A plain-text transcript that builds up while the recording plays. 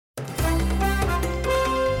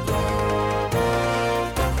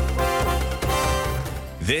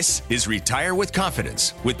This is Retire with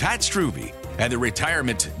Confidence with Pat Strube and the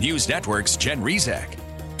Retirement News Network's Jen Rezac.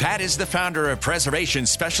 Pat is the founder of Preservation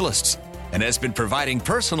Specialists and has been providing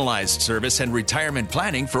personalized service and retirement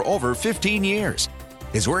planning for over 15 years.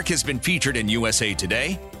 His work has been featured in USA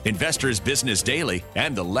Today, Investors Business Daily,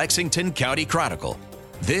 and the Lexington County Chronicle.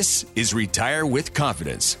 This is Retire with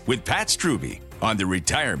Confidence with Pat Strube on the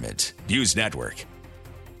Retirement News Network.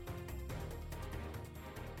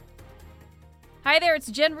 Hi there, it's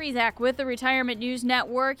Jen Rezac with the Retirement News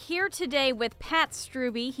Network, here today with Pat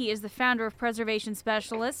Strube. He is the founder of Preservation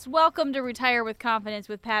Specialists. Welcome to Retire with Confidence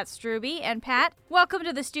with Pat Strube. And Pat, welcome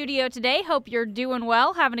to the studio today. Hope you're doing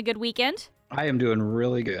well, having a good weekend. I am doing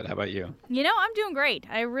really good. How about you? You know, I'm doing great.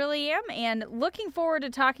 I really am. And looking forward to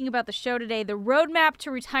talking about the show today. The roadmap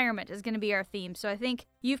to retirement is going to be our theme. So I think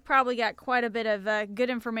you've probably got quite a bit of good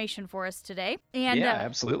information for us today. And yeah,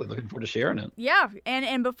 absolutely. Looking forward to sharing it. Yeah.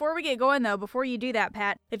 And before we get going, though, before you do that,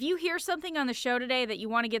 Pat, if you hear something on the show today that you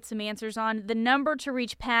want to get some answers on, the number to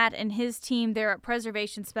reach Pat and his team there at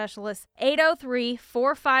Preservation Specialists,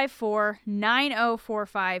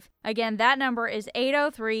 803-454-9045. Again, that number is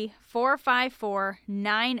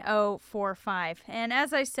 803-454-9045. And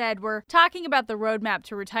as I said, we're talking about the roadmap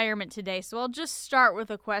to retirement today. So I'll just start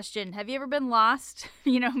with a question. Have you ever been lost?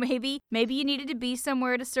 You know, maybe you needed to be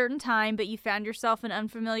somewhere at a certain time, but you found yourself in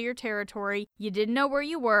unfamiliar territory. You didn't know where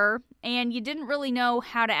you were, and you didn't really know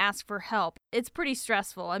how to ask for help. It's pretty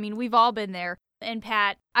stressful. I mean, we've all been there. And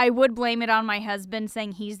Pat, I would blame it on my husband,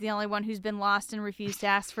 saying he's the only one who's been lost and refused to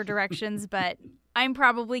ask for directions, but I'm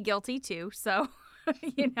probably guilty too, so,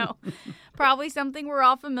 you know, probably something we're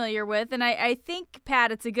all familiar with. And I think,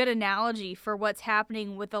 Pat, it's a good analogy for what's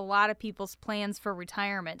happening with a lot of people's plans for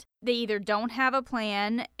retirement. They either don't have a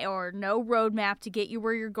plan or no roadmap to get you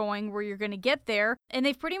where you're going, where you're going to get there, and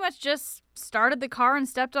they've pretty much just started the car and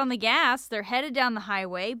stepped on the gas. They're headed down the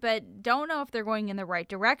highway, but don't know if they're going in the right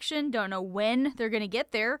direction, don't know when they're going to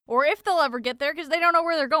get there, or if they'll ever get there because they don't know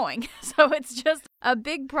where they're going. So it's just a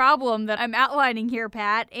big problem that I'm outlining here,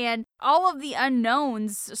 Pat, and all of the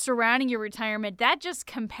unknowns surrounding your retirement, that just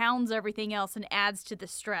compounds everything else and adds to the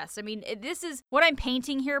stress. I mean, this is what I'm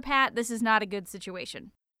painting here, Pat. This is not a good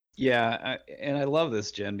situation. Yeah, and I love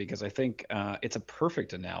this, Jen, because I think it's a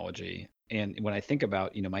perfect analogy. And when I think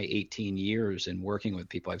about, my 18 years in working with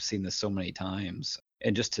people, I've seen this so many times.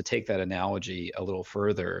 And just to take that analogy a little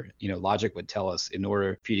further, logic would tell us in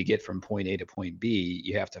order for you to get from point A to point B,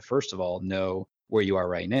 you have to, first of all, know where you are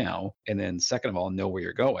right now. And then second of all, know where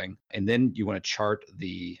you're going. And then you want to chart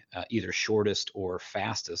the either shortest or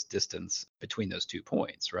fastest distance between those 2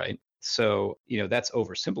 points, right? So, that's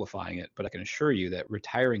oversimplifying it, but I can assure you that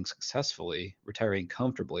retiring successfully, retiring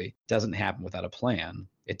comfortably doesn't happen without a plan.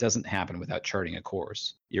 It doesn't happen without charting a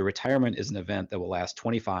course. Your retirement is an event that will last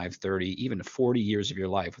 25, 30, even 40 years of your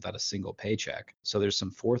life without a single paycheck. So there's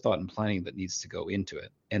some forethought and planning that needs to go into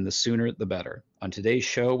it. And the sooner, the better. On today's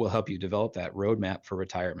show, we'll help you develop that roadmap for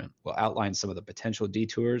retirement. We'll outline some of the potential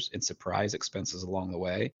detours and surprise expenses along the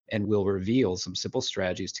way, and we'll reveal some simple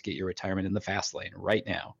strategies to get your retirement in the fast lane right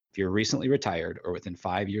now. If you're recently retired or within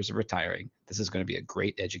 5 years of retiring, this is going to be a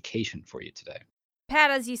great education for you today.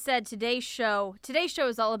 Pat, as you said, today's show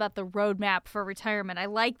is all about the roadmap for retirement. I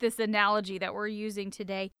like this analogy that we're using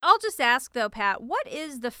today. I'll just ask, though, Pat, what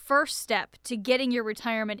is the first step to getting your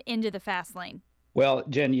retirement into the fast lane? Well,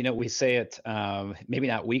 Jen, we say it, maybe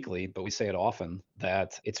not weekly, but we say it often,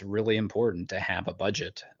 that it's really important to have a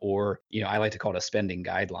budget, or, I like to call it a spending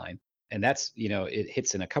guideline. And that's, it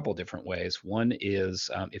hits in a couple different ways. One is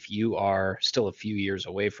if you are still a few years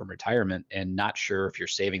away from retirement and not sure if you're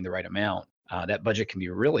saving the right amount, that budget can be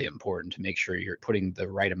really important to make sure you're putting the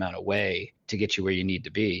right amount away to get you where you need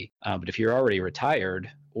to be. But if you're already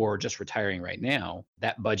retired or just retiring right now,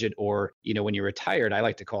 that budget, or, when you're retired, I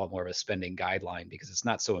like to call it more of a spending guideline, because it's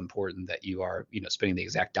not so important that you are, spending the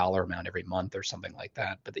exact dollar amount every month or something like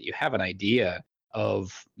that, but that you have an idea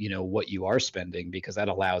of, what you are spending, because that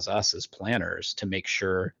allows us as planners to make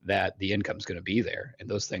sure that the income is going to be there. And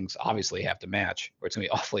those things obviously have to match, or it's going to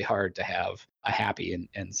be awfully hard to have a happy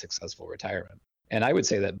and successful retirement. And I would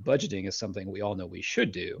say that budgeting is something we all know we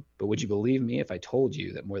should do. But would you believe me if I told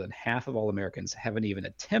you that more than half of all Americans haven't even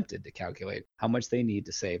attempted to calculate how much they need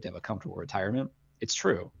to save to have a comfortable retirement? It's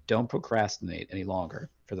true. Don't procrastinate any longer.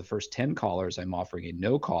 For the first 10 callers, I'm offering a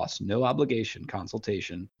no-cost, no-obligation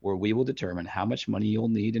consultation where we will determine how much money you'll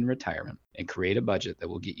need in retirement and create a budget that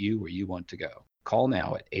will get you where you want to go. Call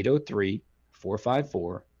now at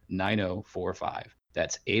 803-454-9045.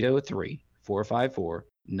 That's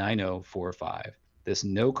 803-454-9045. This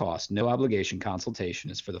no cost, no obligation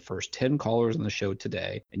consultation is for the first 10 callers on the show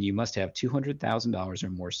today, and you must have $200,000 or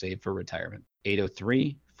more saved for retirement.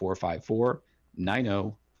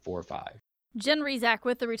 803-454-9045. Jen Rezac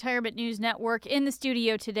with the Retirement News Network in the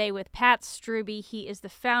studio today with Pat Strube. He is the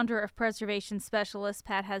founder of Preservation Specialists.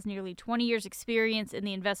 Pat has nearly 20 years experience in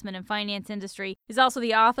the investment and finance industry. He's also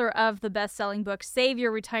the author of the best-selling book, Save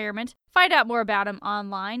Your Retirement. Find out more about him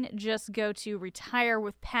online. Just go to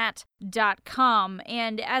retirewithpat.com.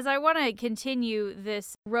 And as I want to continue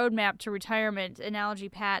this roadmap to retirement analogy,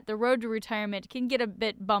 Pat, the road to retirement can get a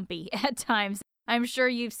bit bumpy at times. I'm sure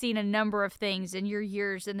you've seen a number of things in your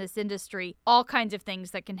years in this industry, all kinds of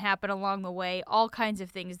things that can happen along the way, all kinds of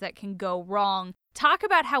things that can go wrong. Talk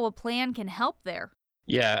about how a plan can help there.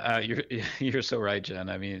 Yeah, you're so right, Jen.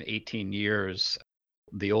 I mean, 18 years,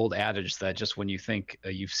 the old adage that just when you think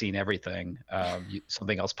you've seen everything,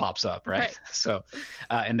 something else pops up, right? So,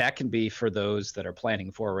 and that can be for those that are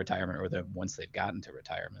planning for retirement or once they've gotten to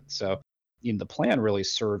retirement. So, the plan really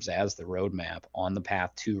serves as the roadmap on the path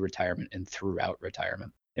to retirement and throughout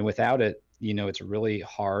retirement. And without it, it's really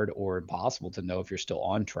hard or impossible to know if you're still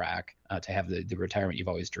on track to have the retirement you've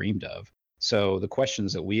always dreamed of. So the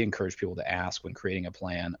questions that we encourage people to ask when creating a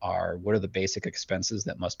plan are, what are the basic expenses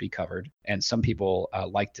that must be covered? And some people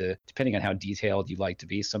like to, depending on how detailed you like to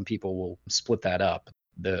be, some people will split that up.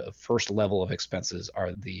 The first level of expenses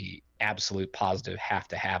are the absolute positive have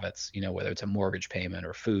to have it's, whether it's a mortgage payment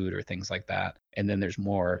or food or things like that. And then there's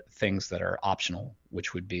more things that are optional,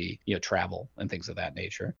 which would be, travel and things of that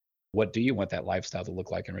nature. What do you want that lifestyle to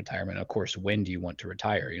look like in retirement? Of course, when do you want to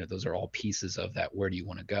retire? Those are all pieces of that. Where do you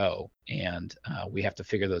want to go? And we have to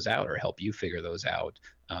figure those out or help you figure those out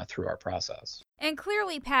through our process. And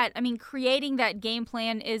clearly, Pat, creating that game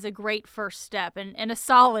plan is a great first step and a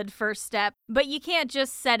solid first step, but you can't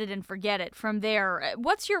just set it and forget it from there.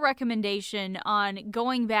 What's your recommendation on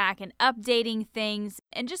going back and updating things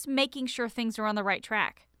and just making sure things are on the right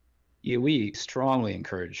track? Yeah, we strongly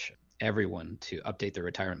encourage everyone to update their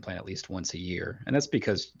retirement plan at least once a year. And that's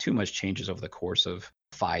because too much changes over the course of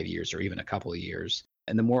 5 years or even a couple of years.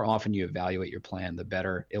 And the more often you evaluate your plan, the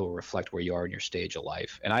better it will reflect where you are in your stage of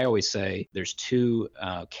life. And I always say there's two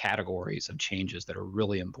categories of changes that are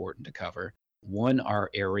really important to cover. One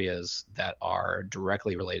are areas that are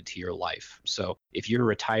directly related to your life. So if you're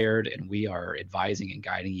retired and we are advising and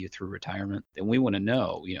guiding you through retirement, then we want to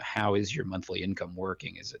know, how is your monthly income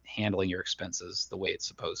working? Is it handling your expenses the way it's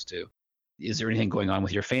supposed to? Is there anything going on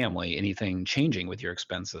with your family? Anything changing with your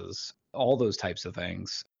expenses? All those types of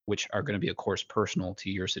things, which are going to be, of course, personal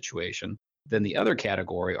to your situation. Then the other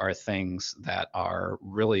category are things that are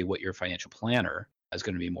really what your financial planner is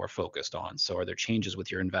going to be more focused on. So are there changes with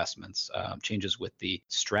your investments, changes with the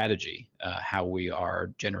strategy, how we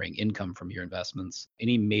are generating income from your investments,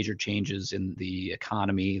 any major changes in the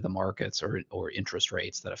economy, the markets, or interest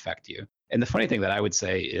rates that affect you? And the funny thing that I would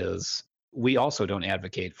say is we also don't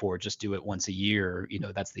advocate for just do it once a year.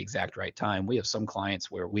 That's the exact right time. We have some clients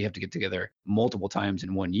where we have to get together multiple times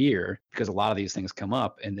in 1 year because a lot of these things come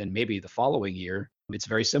up. And then maybe the following year, it's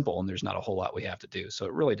very simple and there's not a whole lot we have to do. So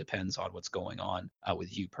it really depends on what's going on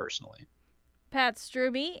with you personally. Pat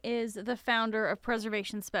Strube is the founder of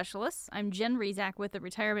Preservation Specialists. I'm Jen Rezac with the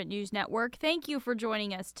Retirement News Network. Thank you for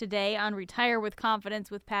joining us today on Retire with Confidence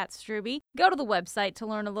with Pat Strube. Go to the website to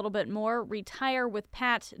learn a little bit more,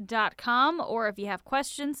 retirewithpat.com, or if you have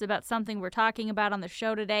questions about something we're talking about on the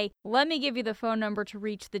show today, let me give you the phone number to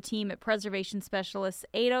reach the team at Preservation Specialists,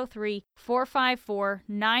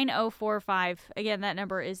 803-454-9045. Again, that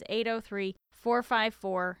number is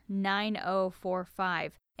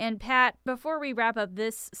 803-454-9045. And Pat, before we wrap up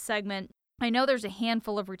this segment, I know there's a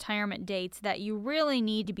handful of retirement dates that you really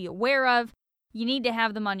need to be aware of. You need to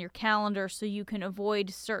have them on your calendar so you can avoid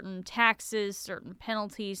certain taxes, certain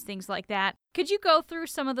penalties, things like that. Could you go through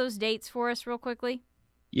some of those dates for us real quickly?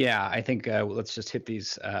 Yeah, I think let's just hit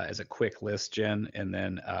these as a quick list, Jen, and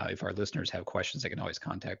then if our listeners have questions, they can always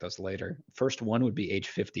contact us later. First one would be age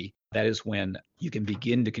 50. That is when you can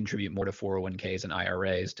begin to contribute more to 401ks and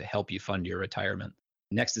IRAs to help you fund your retirement.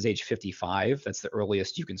 Next is age 55. That's the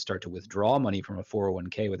earliest you can start to withdraw money from a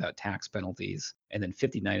 401k without tax penalties. And then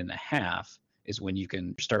 59 and a half is when you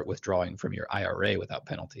can start withdrawing from your IRA without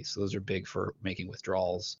penalties. So those are big for making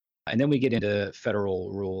withdrawals. And then we get into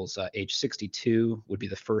federal rules. Age 62 would be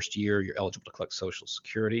the first year you're eligible to collect Social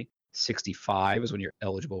Security. 65 is when you're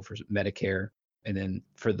eligible for Medicare. And then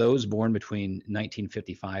for those born between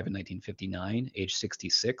 1955 and 1959, age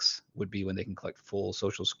 66 would be when they can collect full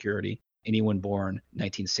Social Security. Anyone born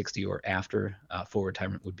 1960 or after full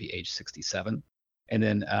retirement would be age 67. And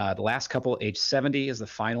then the last couple, age 70 is the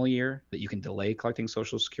final year that you can delay collecting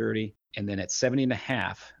Social Security. And then at 70 and a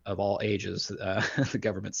half of all ages, the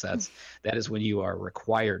government sets, that is when you are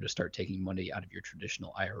required to start taking money out of your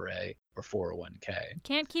traditional IRA or 401k.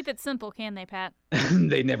 Can't keep it simple, can they, Pat?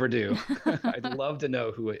 They never do. I'd love to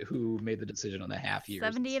know who made the decision on the half years.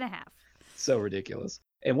 70 and a half. So ridiculous.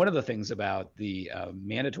 And one of the things about the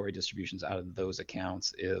mandatory distributions out of those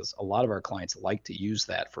accounts is a lot of our clients like to use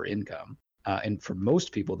that for income. And for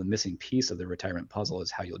most people, the missing piece of the retirement puzzle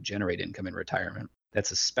is how you'll generate income in retirement.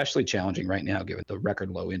 That's especially challenging right now, given the record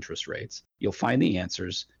low interest rates. You'll find the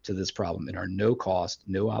answers to this problem in our no cost,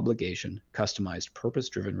 no obligation, customized,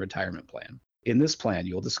 purpose-driven retirement plan. In this plan,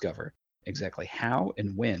 you'll discover exactly how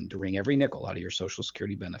and when to wring every nickel out of your Social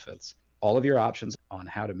Security benefits, all of your options on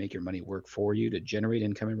how to make your money work for you to generate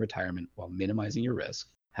income in retirement while minimizing your risk,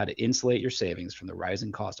 how to insulate your savings from the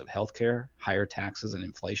rising cost of healthcare, higher taxes, and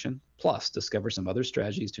inflation, plus discover some other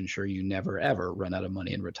strategies to ensure you never, ever run out of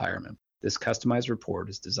money in retirement. This customized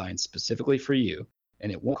report is designed specifically for you,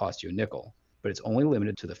 and it won't cost you a nickel, but it's only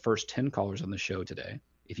limited to the first 10 callers on the show today.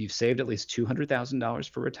 If you've saved at least $200,000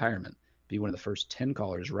 for retirement, be one of the first 10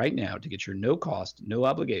 callers right now to get your no cost, no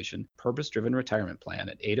obligation, purpose-driven retirement plan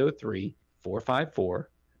at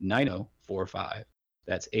 803-454-9045.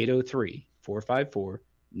 That's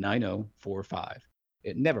 803-454-9045.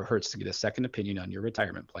 It never hurts to get a second opinion on your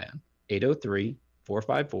retirement plan.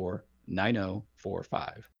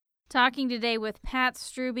 803-454-9045. Talking today with Pat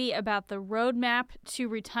Strube about the roadmap to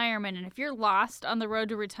retirement. And if you're lost on the road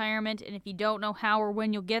to retirement and if you don't know how or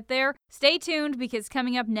when you'll get there, stay tuned because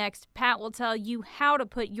coming up next, Pat will tell you how to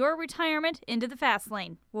put your retirement into the fast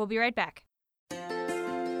lane. We'll be right back.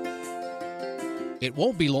 It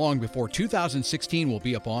won't be long before 2016 will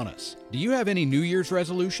be upon us. Do you have any New Year's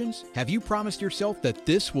resolutions? Have you promised yourself that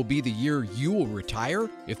this will be the year you will retire?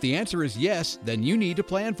 If the answer is yes, then you need to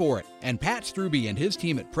plan for it. And Pat Strube and his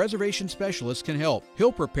team at Preservation Specialists can help.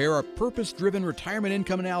 He'll prepare a purpose-driven retirement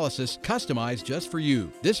income analysis customized just for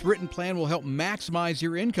you. This written plan will help maximize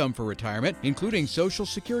your income for retirement, including Social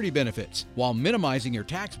Security benefits, while minimizing your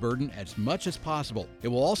tax burden as much as possible. It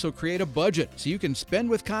will also create a budget so you can spend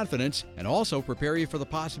with confidence and also prepare you for the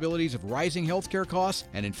possibilities of rising healthcare costs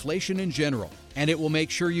and inflation in general. And it will make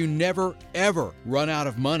sure you never, ever run out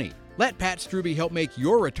of money. Let Pat Strube help make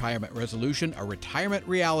your retirement resolution a retirement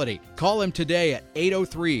reality. Call him today at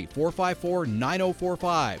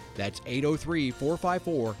 803-454-9045. That's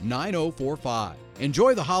 803-454-9045.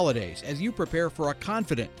 Enjoy the holidays as you prepare for a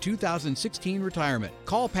confident 2016 retirement.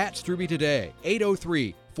 Call Pat Strube today,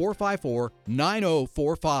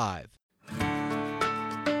 803-454-9045.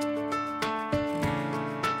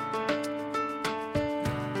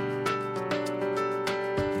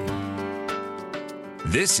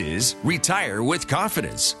 This is Retire with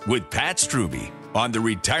Confidence with Pat Strube on the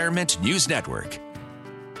Retirement News Network.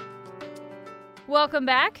 Welcome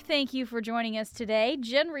back. Thank you for joining us today.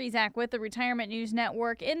 Jen Rezac with the Retirement News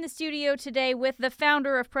Network in the studio today with the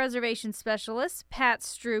founder of Preservation Specialists, Pat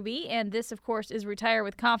Strube. And this, of course, is Retire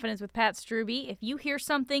with Confidence with Pat Strube. If you hear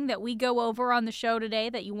something that we go over on the show today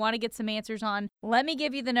that you want to get some answers on, let me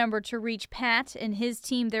give you the number to reach Pat and his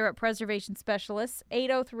team there at Preservation Specialists,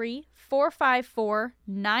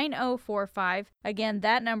 803-454-9045. Again,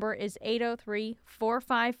 that number is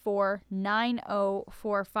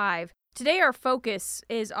 803-454-9045. Today, our focus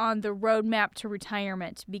is on the roadmap to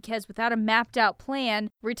retirement because without a mapped out plan,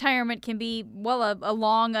 retirement can be, well, a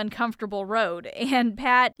long, uncomfortable road. And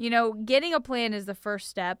Pat, getting a plan is the first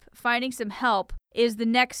step. Finding some help is the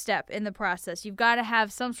next step in the process. You've got to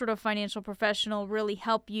have some sort of financial professional really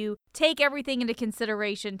help you take everything into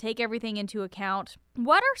consideration, take everything into account.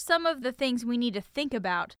 What are some of the things we need to think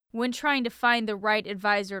about when trying to find the right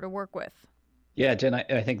advisor to work with? Yeah, Jen,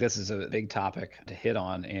 I think this is a big topic to hit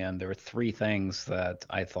on, and there are three things that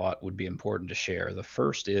I thought would be important to share. The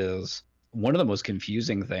first is one of the most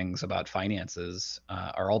confusing things about finances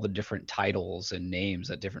are all the different titles and names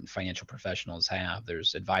that different financial professionals have.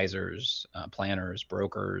 There's advisors, planners,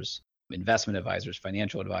 brokers, investment advisors,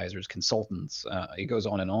 financial advisors, consultants. It goes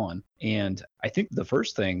on and on. And I think the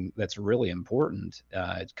first thing that's really important,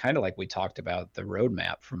 it's kind of like we talked about the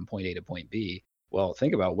roadmap from point A to point B. Well,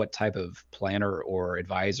 think about what type of planner or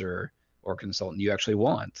advisor or consultant you actually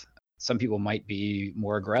want. Some people might be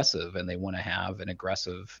more aggressive and they want to have an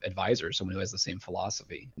aggressive advisor, someone who has the same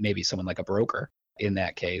philosophy, maybe someone like a broker. In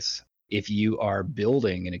that case, if you are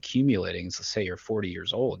building and accumulating, so say you're 40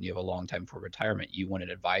 years old and you have a long time for retirement, you want an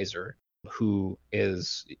advisor who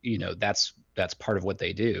is, that's part of what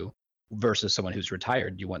they do versus someone who's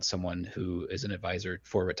retired. You want someone who is an advisor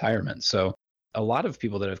for retirement. So A lot of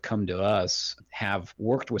people that have come to us have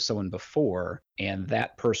worked with someone before, and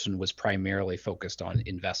that person was primarily focused on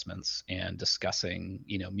investments and discussing,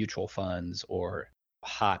 mutual funds or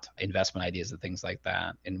hot investment ideas and things like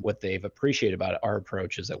that. And what they've appreciated about our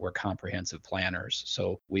approach is that we're comprehensive planners.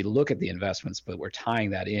 So we look at the investments, but we're tying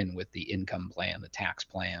that in with the income plan, the tax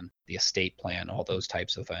plan, the estate plan, all those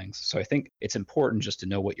types of things. So I think it's important just to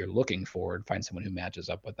know what you're looking for and find someone who matches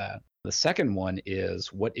up with that. The second one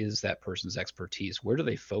is, what is that person's expertise? Where do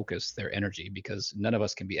they focus their energy? Because none of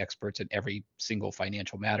us can be experts in every single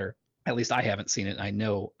financial matter. At least I haven't seen it. And I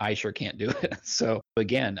know I sure can't do it. So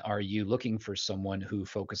again, are you looking for someone who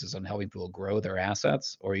focuses on helping people grow their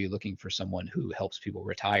assets? Or are you looking for someone who helps people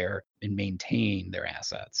retire and maintain their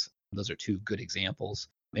assets? Those are two good examples.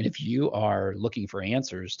 And if you are looking for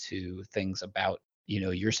answers to things about,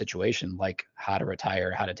 your situation, like how to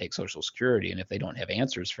retire, how to take Social Security, and if they don't have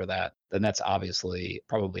answers for that, then that's obviously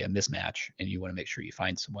probably a mismatch. And you want to make sure you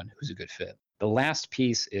find someone who's a good fit. The last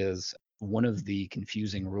piece is, one of the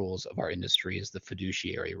confusing rules of our industry is the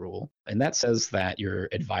fiduciary rule. And that says that your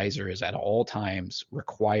advisor is at all times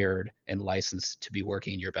required and licensed to be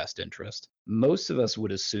working in your best interest. Most of us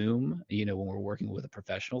would assume, when we're working with a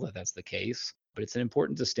professional, that that's the case. But it's an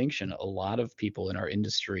important distinction. A lot of people in our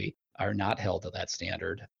industry are not held to that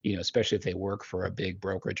standard, especially if they work for a big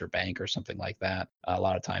brokerage or bank or something like that. A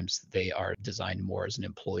lot of times they are designed more as an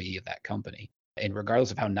employee of that company. And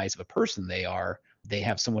regardless of how nice of a person they are, they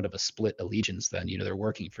have somewhat of a split allegiance then. They're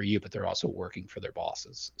working for you, but they're also working for their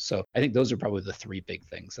bosses. So I think those are probably the three big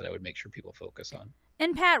things that I would make sure people focus on.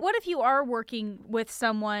 And Pat, what if you are working with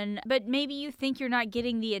someone, but maybe you think you're not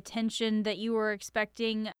getting the attention that you were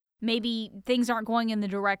expecting? Maybe things aren't going in the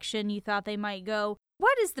direction you thought they might go.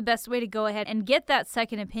 What is the best way to go ahead and get that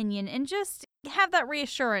second opinion and just have that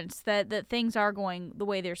reassurance that things are going the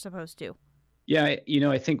way they're supposed to? Yeah,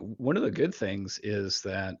 I think one of the good things is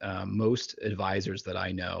that most advisors that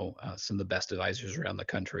I know, some of the best advisors around the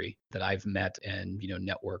country that I've met and,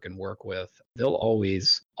 network and work with, they'll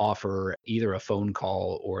always offer either a phone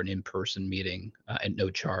call or an in-person meeting at no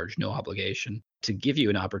charge, no obligation, to give you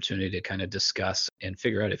an opportunity to kind of discuss and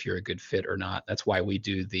figure out if you're a good fit or not. That's why we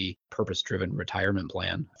do the purpose-driven retirement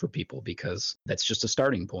plan for people, because that's just a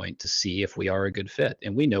starting point to see if we are a good fit.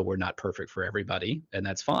 And we know we're not perfect for everybody, and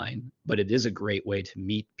that's fine. But it is a great way to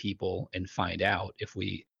meet people and find out if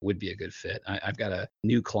we would be a good fit. I've got a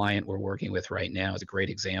new client we're working with right now is a great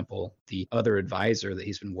example. The other advisor that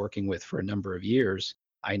he's been working with for a number of years,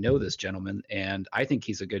 I know this gentleman, and I think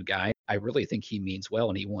he's a good guy. I really think he means well,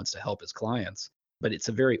 and he wants to help his clients. But it's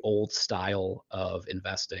a very old style of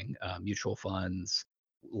investing, mutual funds,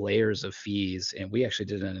 layers of fees. And we actually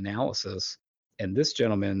did an analysis. And this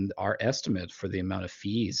gentleman, our estimate for the amount of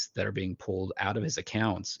fees that are being pulled out of his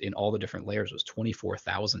accounts in all the different layers was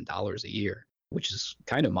 $24,000 a year, which is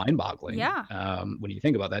kind of mind-boggling. Yeah. When you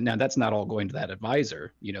think about that. Now, that's not all going to that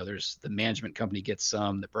advisor. There's the management company gets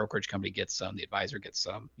some, the brokerage company gets some, the advisor gets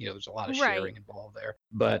some. There's a lot of sharing involved there.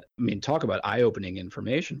 But talk about eye-opening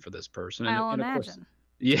information for this person. I'll and imagine.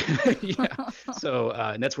 Of course, yeah. So,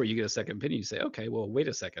 and that's where you get a second opinion. You say, okay, well, wait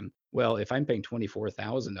a second. Well, if I'm paying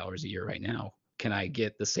 $24,000 a year right now, can I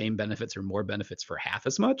get the same benefits or more benefits for half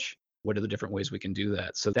as much? What are the different ways we can do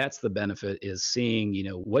that? So that's the benefit, is seeing,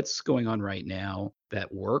 what's going on right now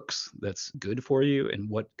that works, that's good for you, and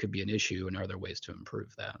what could be an issue, and are there ways to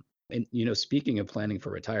improve that? And, speaking of planning for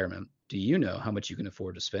retirement, do you know how much you can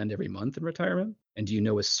afford to spend every month in retirement? And do you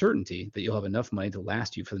know with certainty that you'll have enough money to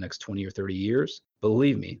last you for the next 20 or 30 years?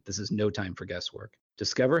 Believe me, this is no time for guesswork.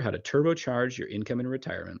 Discover how to turbocharge your income in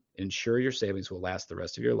retirement and ensure your savings will last the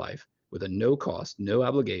rest of your life with a no-cost,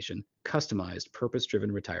 no-obligation, customized,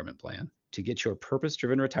 purpose-driven retirement plan. To get your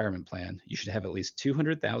purpose-driven retirement plan, you should have at least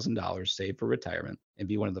 $200,000 saved for retirement and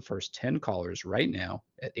be one of the first 10 callers right now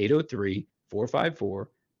at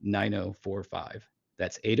 803-454-9045.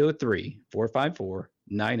 That's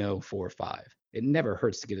 803-454-9045. It never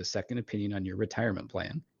hurts to get a second opinion on your retirement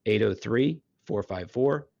plan.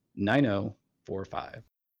 803-454-9045.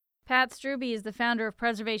 Pat Strube is the founder of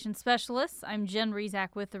Preservation Specialists. I'm Jen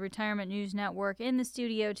Rezac with the Retirement News Network in the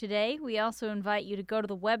studio today. We also invite you to go to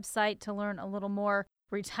the website to learn a little more.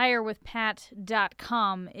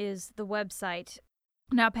 retirewithpat.com is the website.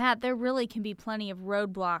 Now, Pat, there really can be plenty of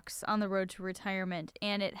roadblocks on the road to retirement,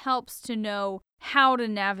 and it helps to know how to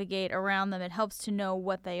navigate around them. It helps to know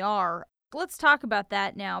what they are. Let's talk about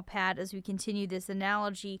that now, Pat, as we continue this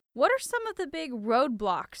analogy. What are some of the big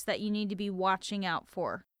roadblocks that you need to be watching out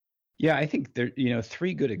for? Yeah, I think there,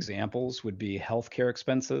 three good examples would be healthcare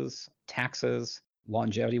expenses, taxes,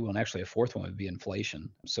 longevity. Well, and actually a fourth one would be inflation.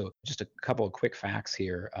 So just a couple of quick facts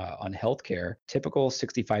here on healthcare. Typical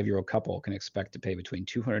 65-year-old couple can expect to pay between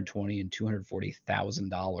 $220,000 and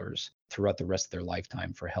 $240,000 throughout the rest of their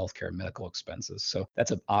lifetime for healthcare and medical expenses. So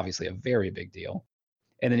that's obviously a very big deal.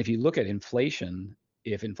 And then if you look at inflation,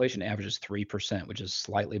 if inflation averages 3%, which is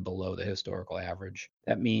slightly below the historical average,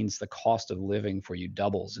 that means the cost of living for you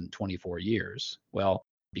doubles in 24 years. Well,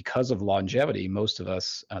 because of longevity, most of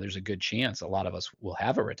us, there's a good chance a lot of us will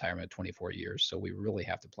have a retirement at 24 years. So we really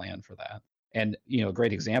have to plan for that. And, a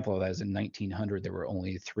great example of that is in 1900, there were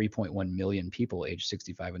only 3.1 million people aged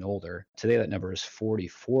 65 and older. Today, that number is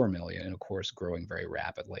 44 million, and of course, growing very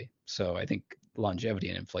rapidly. So I think longevity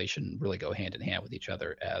and inflation really go hand in hand with each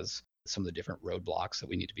other as some of the different roadblocks that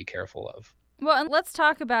we need to be careful of. Well, and let's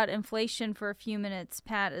talk about inflation for a few minutes,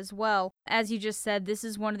 Pat, as well. As you just said, this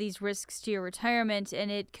is one of these risks to your retirement,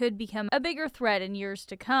 and it could become a bigger threat in years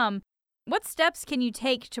to come. What steps can you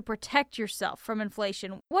take to protect yourself from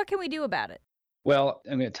inflation? What can we do about it? Well,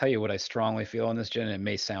 I'm going to tell you what I strongly feel on this, Jen. It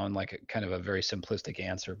may sound like kind of a very simplistic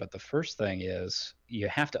answer, but the first thing is you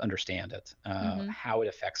have to understand it, how it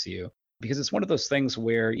affects you. Because it's one of those things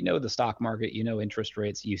where, the stock market, interest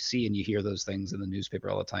rates, you see and you hear those things in the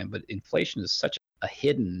newspaper all the time. But inflation is such a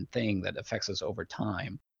hidden thing that affects us over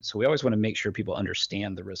time. So we always want to make sure people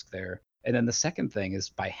understand the risk there. And then the second thing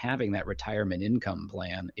is by having that retirement income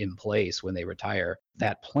plan in place when they retire,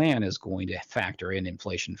 that plan is going to factor in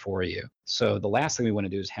inflation for you. So the last thing we want to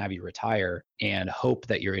do is have you retire and hope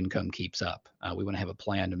that your income keeps up. We want to have a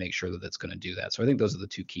plan to make sure that that's going to do that. So I think those are the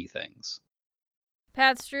two key things.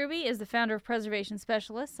 Pat Strube is the founder of Preservation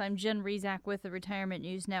Specialists. I'm Jen Rezac with the Retirement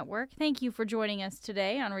News Network. Thank you for joining us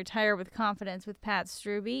today on Retire with Confidence with Pat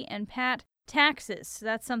Strube. And Pat, taxes,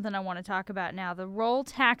 that's something I want to talk about now. The role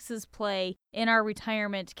taxes play in our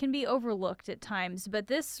retirement can be overlooked at times, but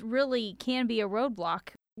this really can be a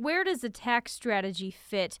roadblock. Where does the tax strategy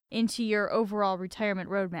fit into your overall retirement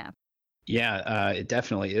roadmap? Yeah, it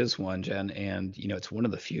definitely is one, Jen. And, it's one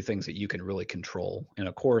of the few things that you can really control. And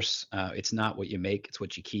of course, it's not what you make, it's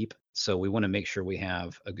what you keep. So we want to make sure we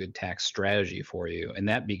have a good tax strategy for you. And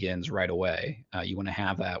that begins right away. You want to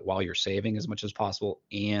have that while you're saving as much as possible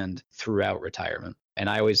and throughout retirement. And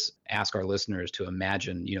I always ask our listeners to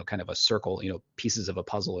imagine, kind of a circle, pieces of a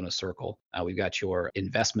puzzle in a circle. We've got your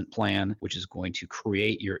investment plan, which is going to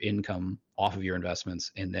create your income off of your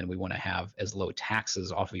investments. And then we want to have as low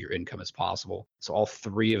taxes off of your income as possible. So all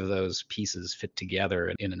three of those pieces fit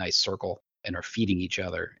together in a nice circle and are feeding each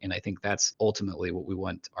other. And I think that's ultimately what we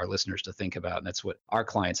want our listeners to think about. And that's what our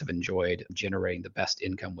clients have enjoyed, generating the best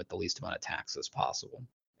income with the least amount of tax as possible.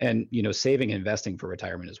 And, saving and investing for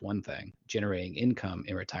retirement is one thing. Generating income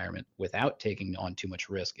in retirement without taking on too much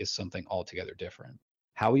risk is something altogether different.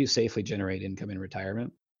 How will you safely generate income in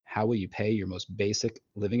retirement? How will you pay your most basic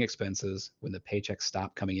living expenses when the paychecks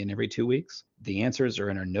stop coming in every 2 weeks? The answers are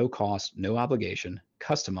in our no cost, no obligation,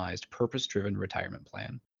 customized, purpose-driven retirement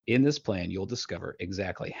plan. In this plan, you'll discover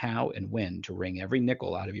exactly how and when to wring every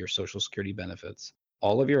nickel out of your Social Security benefits,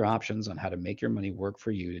 all of your options on how to make your money work for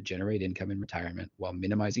you to generate income in retirement while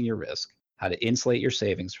minimizing your risk, how to insulate your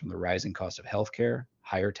savings from the rising cost of healthcare,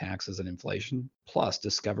 higher taxes, and inflation, plus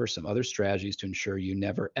discover some other strategies to ensure you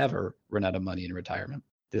never, ever run out of money in retirement.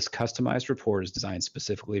 This customized report is designed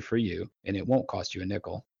specifically for you, and it won't cost you a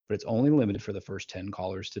nickel, but it's only limited for the first 10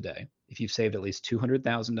 callers today. If you've saved at least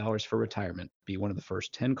 $200,000 for retirement, be one of the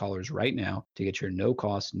first 10 callers right now to get your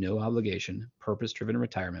no-cost, no-obligation, purpose-driven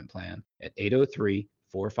retirement plan at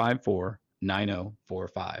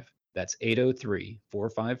 803-454-9045. That's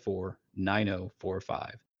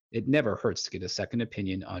 803-454-9045. It never hurts to get a second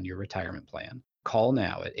opinion on your retirement plan. Call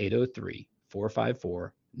now at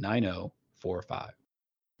 803-454-9045.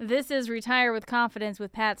 This is Retire with Confidence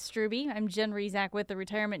with Pat Strube. I'm Jen Rezac with the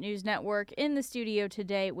Retirement News Network in the studio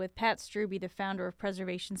today with Pat Strube, the founder of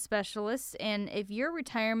Preservation Specialists. And if your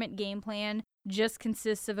retirement game plan just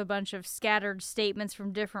consists of a bunch of scattered statements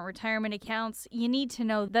from different retirement accounts, you need to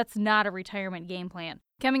know that's not a retirement game plan.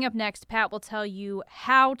 Coming up next, Pat will tell you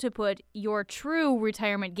how to put your true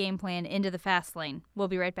retirement game plan into the fast lane. We'll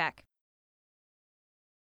be right back.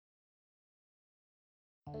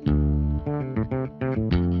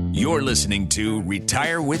 You're listening to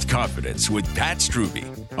Retire with Confidence with Pat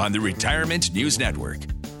Strube on the Retirement News Network.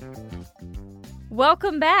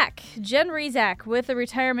 Welcome back. Jen Rezac with the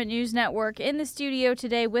Retirement News Network in the studio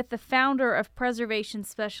today with the founder of Preservation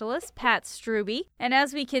Specialists, Pat Strube. And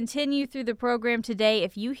as we continue through the program today,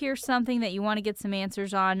 if you hear something that you want to get some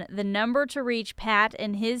answers on, the number to reach Pat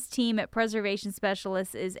and his team at Preservation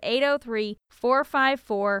Specialists is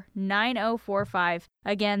 803-454-9045.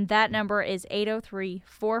 Again, that number is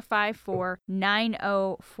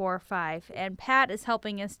 803-454-9045. And Pat is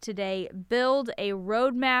helping us today build a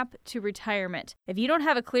roadmap to retirement. If you don't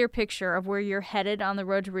have a clear picture of where you're headed on the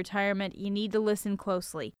road to retirement, you need to listen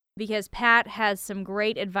closely because Pat has some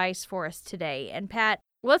great advice for us today. And Pat,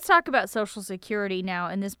 let's talk about Social Security now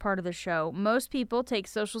in this part of the show. Most people take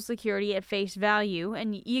Social Security at face value,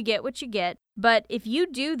 and you get what you get. But if you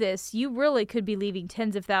do this, you really could be leaving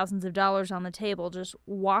tens of thousands of dollars on the table just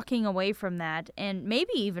walking away from that, and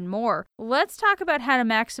maybe even more. Let's talk about how to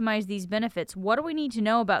maximize these benefits. What do we need to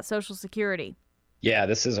know about Social Security? Yeah,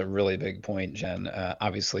 this is a really big point, Jen.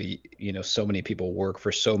 Obviously, so many people work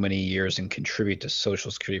for so many years and contribute to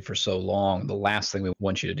Social Security for so long. The last thing we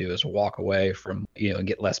want you to do is walk away from, and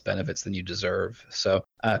get less benefits than you deserve. So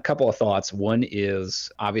a couple of thoughts. One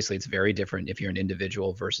is obviously it's very different if you're an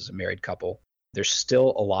individual versus a married couple. There's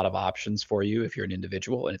still a lot of options for you if you're an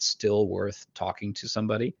individual, and it's still worth talking to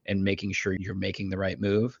somebody and making sure you're making the right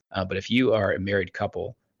move. But if you are a married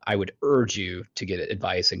couple, I would urge you to get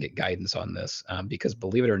advice and get guidance on this because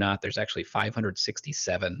believe it or not, there's actually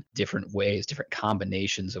 567 different ways, different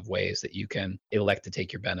combinations of ways that you can elect to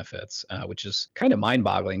take your benefits, which is kind of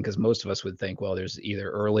mind-boggling because most of us would think, well, there's either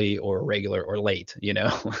early or regular or late,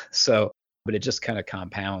 but it just kind of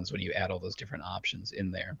compounds when you add all those different options in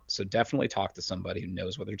there. So definitely talk to somebody who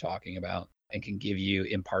knows what they're talking about and can give you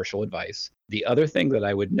impartial advice. The other thing that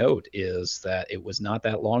I would note is that it was not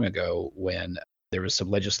that long ago when there was some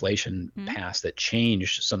legislation passed that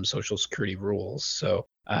changed some Social Security rules. So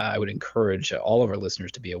I would encourage all of our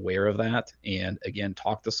listeners to be aware of that. And again,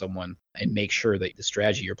 talk to someone and make sure that the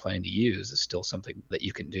strategy you're planning to use is still something that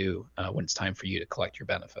you can do when it's time for you to collect your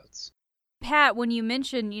benefits. Pat, when you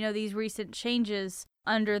mentioned, these recent changes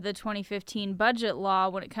under the 2015 budget law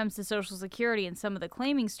when it comes to Social Security and some of the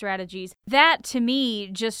claiming strategies, that to me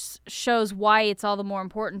just shows why it's all the more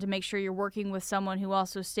important to make sure you're working with someone who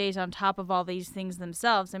also stays on top of all these things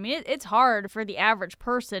themselves. I mean, it's hard for the average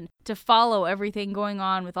person to follow everything going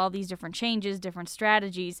on with all these different changes, different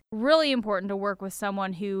strategies. Really important to work with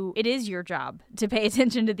someone who it is your job to pay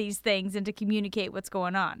attention to these things and to communicate what's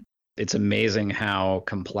going on. It's amazing how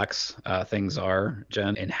complex things are,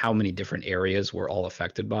 Jen, and how many different areas we're all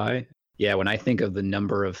affected by. Yeah, when I think of the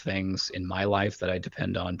number of things in my life that I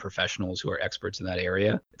depend on professionals who are experts in that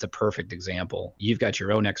area, it's a perfect example. You've got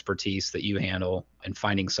your own expertise that you handle, and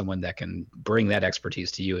finding someone that can bring that expertise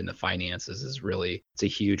to you in the finances it's a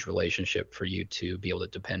huge relationship for you to be able to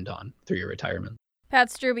depend on through your retirement. Pat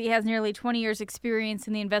Strube has nearly 20 years experience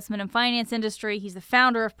in the investment and finance industry. He's the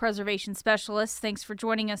founder of Preservation Specialists. Thanks for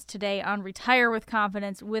joining us today on Retire with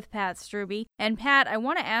Confidence with Pat Strube. And Pat, I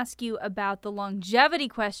want to ask you about the longevity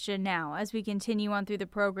question now as we continue on through the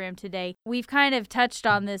program today. We've kind of touched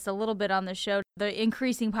on this a little bit on the show, the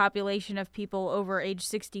increasing population of people over age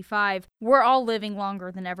 65. We're all living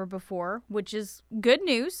longer than ever before, which is good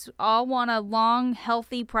news. All want a long,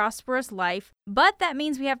 healthy, prosperous life. But that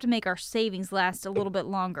means we have to make our savings last a little bit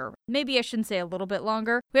longer. Maybe I shouldn't say a little bit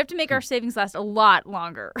longer. We have to make our savings last a lot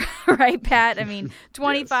longer, right, Pat? I mean,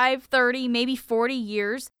 25, yes. 30, maybe 40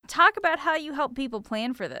 years. Talk about how you help people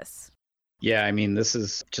plan for this. Yeah, I mean, this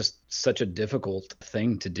is just such a difficult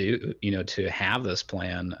thing to do, to have this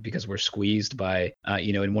plan because we're squeezed by,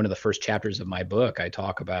 in one of the first chapters of my book, I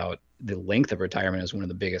talk about the length of retirement as one of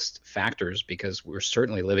the biggest factors because we're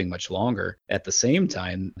certainly living much longer. At the same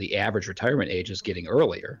time, the average retirement age is getting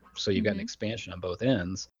earlier. So you've got an expansion on both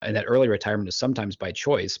ends. And that early retirement is sometimes by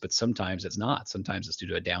choice, but sometimes it's not. Sometimes it's due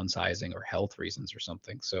to a downsizing or health reasons or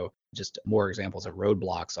something. So just more examples of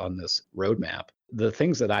roadblocks on this roadmap. The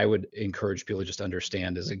things that I would encourage people to just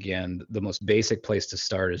understand is, again, the most basic place to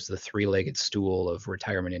start is the three-legged stool of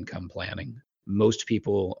retirement income planning. Most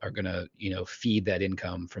people are going to, feed that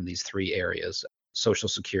income from these three areas: Social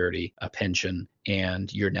Security, a pension,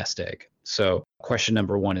 and your nest egg. So question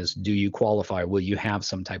number one is, do you qualify? Will you have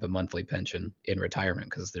some type of monthly pension in retirement?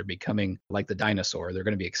 Because they're becoming like the dinosaur. They're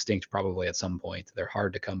going to be extinct probably at some point. They're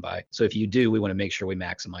hard to come by. So if you do, we want to make sure we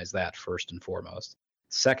maximize that first and foremost.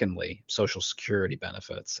 Secondly, Social Security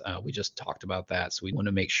benefits. We just talked about that. So we want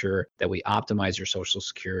to make sure that we optimize your Social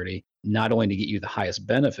Security, not only to get you the highest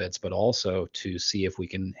benefits, but also to see if we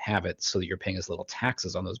can have it so that you're paying as little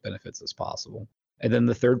taxes on those benefits as possible. And then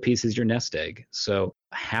the third piece is your nest egg. So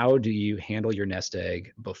how do you handle your nest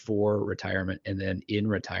egg before retirement and then in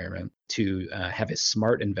retirement to have a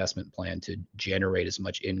smart investment plan to generate as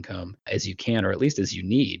much income as you can, or at least as you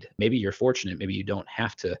need. Maybe you're fortunate, maybe you don't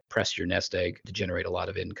have to press your nest egg to generate a lot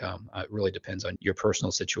of income. It really depends on your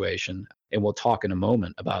personal situation. And we'll talk in a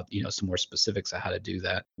moment about, some more specifics of how to do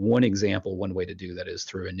that. One example, one way to do that is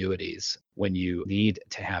through annuities. When you need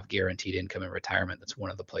to have guaranteed income in retirement, that's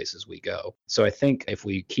one of the places we go. So I think if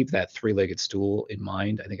we keep that three-legged stool in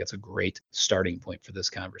mind, I think that's a great starting point for this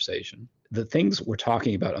conversation. The things we're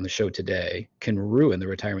talking about on the show today can ruin the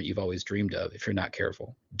retirement you've always dreamed of if you're not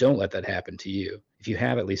careful. Don't let that happen to you. If you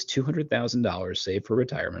have at least $200,000 saved for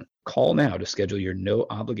retirement, call now to schedule your no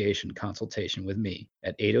obligation consultation with me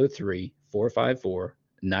at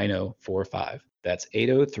 803-454-9045. That's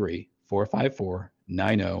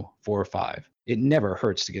 803-454-9045. It never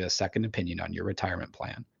hurts to get a second opinion on your retirement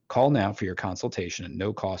plan. Call now for your consultation at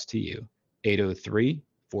no cost to you.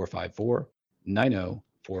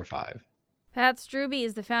 803-454-9045. Pat Strube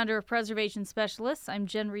is the founder of Preservation Specialists. I'm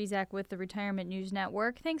Jen Rezac with the Retirement News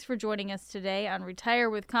Network. Thanks for joining us today on Retire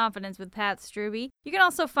with Confidence with Pat Strube. You can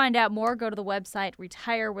also find out more. Go to the website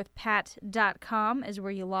retirewithpat.com is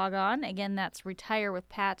where you log on. Again, that's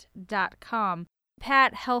retirewithpat.com.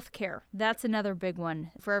 Pat, healthcare. That's another big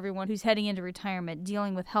one for everyone who's heading into retirement,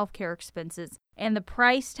 dealing with healthcare expenses. And the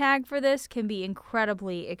price tag for this can be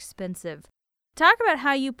incredibly expensive. Talk about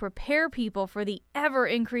how you prepare people for the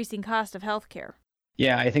ever-increasing cost of healthcare.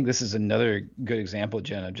 Yeah, I think this is another good example,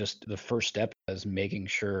 Jen, of just the first step is making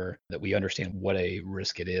sure that we understand what a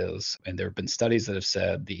risk it is. And there have been studies that have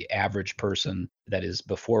said the average person that is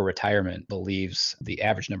before retirement believes the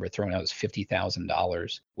average number thrown out is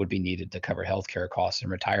 $50,000 would be needed to cover healthcare costs in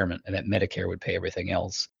retirement, and that Medicare would pay everything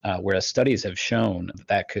else. Whereas studies have shown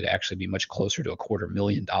that could actually be much closer to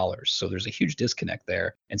 $250,000. So there's a huge disconnect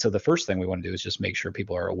there. And so the first thing we want to do is just make sure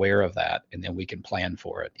people are aware of that, and then we can plan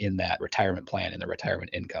for it in that retirement plan, in the retirement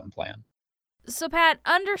income plan. So, Pat,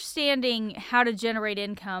 understanding how to generate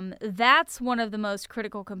income, that's one of the most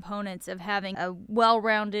critical components of having a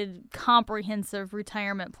well-rounded, comprehensive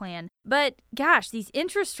retirement plan. But, gosh, these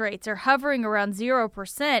interest rates are hovering around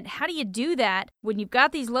 0%. How do you do that when you've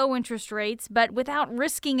got these low interest rates, but without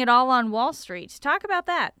risking it all on Wall Street? Talk about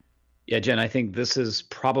that. Yeah, Jen, I think this is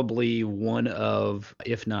probably one of,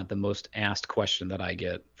 if not the most asked question that I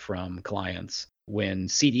get from clients. When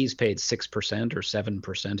CDs paid 6% or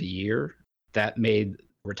 7% a year, that made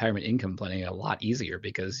retirement income planning a lot easier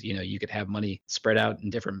because, you could have money spread out in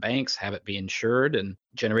different banks, have it be insured and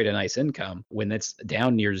generate a nice income. When it's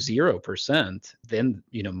down near 0%, then,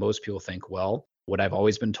 most people think, well, what I've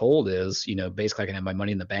always been told is, basically I can have my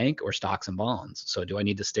money in the bank or stocks and bonds. So do I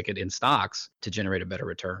need to stick it in stocks to generate a better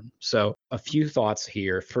return? So a few thoughts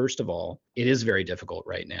here. First of all, it is very difficult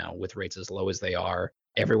right now with rates as low as they are.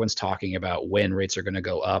 Everyone's talking about when rates are going to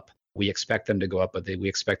go up. We expect them to go up, but we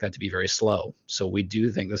expect that to be very slow. So we do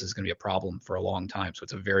think this is going to be a problem for a long time. So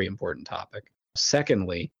it's a very important topic.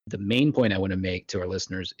 Secondly, the main point I want to make to our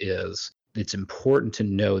listeners is it's important to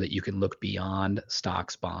know that you can look beyond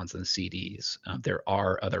stocks, bonds, and CDs. There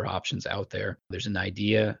are other options out there. There's an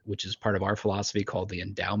idea, which is part of our philosophy, called the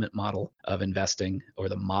endowment model of investing, or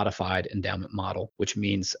the modified endowment model, which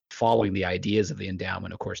means following the ideas of the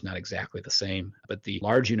endowment. Of course, not exactly the same, but the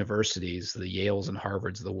large universities, the Yales and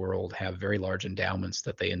Harvards of the world, have very large endowments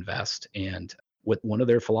that they invest in. One of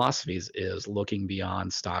their philosophies is looking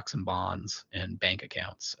beyond stocks and bonds and bank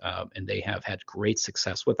accounts. And they have had great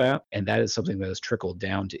success with that. And that is something that has trickled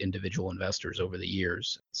down to individual investors over the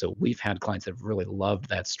years. So we've had clients that have really loved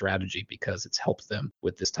that strategy because it's helped them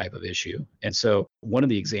with this type of issue. And so one of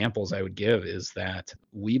the examples I would give is that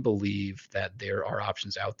we believe that there are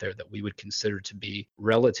options out there that we would consider to be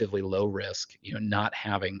relatively low risk, not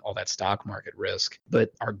having all that stock market risk. But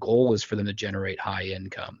our goal is for them to generate high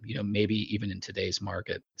income, maybe even in today's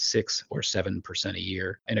market, 6 or 7% a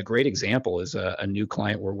year. And a great example is a new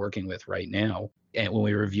client we're working with right now. And when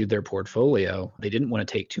we reviewed their portfolio, they didn't want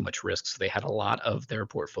to take too much risk. So they had a lot of their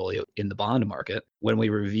portfolio in the bond market. When we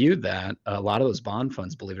reviewed that, a lot of those bond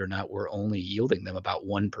funds, believe it or not, were only yielding them about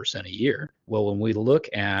 1% a year. Well, when we look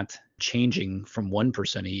at changing from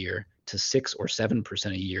 1% a year to 6 or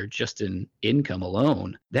 7% a year just in income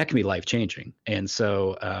alone, that can be life-changing. And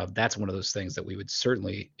so that's one of those things that we would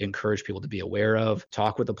certainly encourage people to be aware of.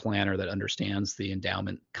 Talk with a planner that understands the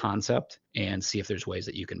endowment concept and see if there's ways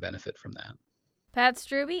that you can benefit from that. Pat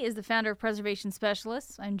Strube is the founder of Preservation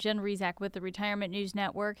Specialists. I'm Jen Rezac with the Retirement News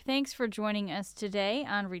Network. Thanks for joining us today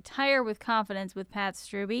on Retire with Confidence with Pat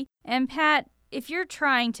Strube. And Pat, if you're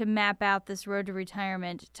trying to map out this road to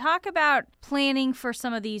retirement, talk about planning for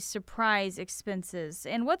some of these surprise expenses.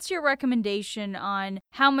 And what's your recommendation on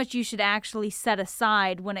how much you should actually set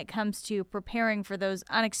aside when it comes to preparing for those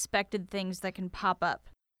unexpected things that can pop up?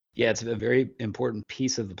 Yeah, it's a very important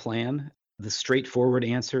piece of the plan. The straightforward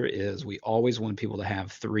answer is we always want people to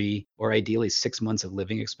have 3 or ideally 6 months of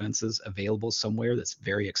living expenses available somewhere that's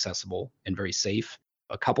very accessible and very safe.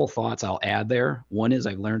 A couple thoughts I'll add there. One is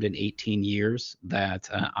I've learned in 18 years that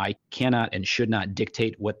I cannot and should not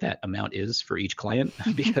dictate what that amount is for each client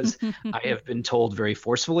because I have been told very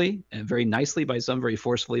forcefully and very nicely by some, very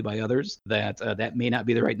forcefully by others, that that may not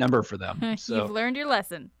be the right number for them. So, you've learned your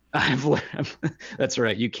lesson. That's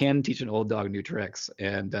right. You can teach an old dog new tricks.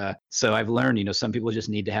 And so I've learned, some people just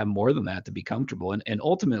need to have more than that to be comfortable. And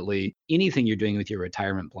ultimately, anything you're doing with your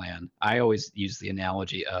retirement plan, I always use the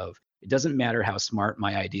analogy of, it doesn't matter how smart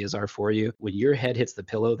my ideas are for you. When your head hits the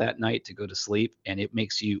pillow that night to go to sleep and it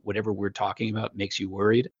makes you, whatever we're talking about, makes you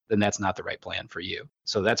worried, then that's not the right plan for you.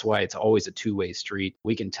 So that's why it's always a two-way street.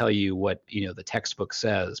 We can tell you what, the textbook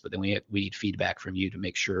says, but then we need feedback from you to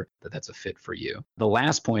make sure that that's a fit for you. The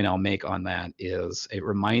last point I'll make on that is it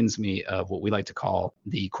reminds me of what we like to call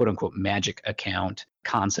the quote unquote magic account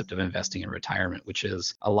concept of investing in retirement, which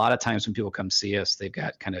is a lot of times when people come see us, they've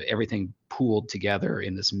got kind of everything pooled together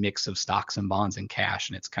in this mix of stocks and bonds and cash.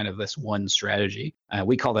 And it's kind of this one strategy.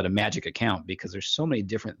 We call that a magic account because there's so many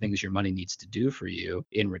different things your money needs to do for you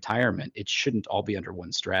in retirement. It shouldn't all be under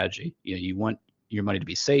one strategy. You want your money to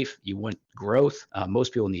be safe. You want growth.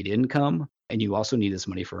 Most people need income. And you also need this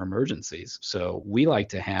money for emergencies. So we like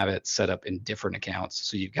to have it set up in different accounts.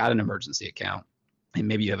 So you've got an emergency account, and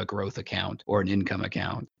maybe you have a growth account or an income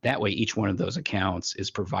account. That way, each one of those accounts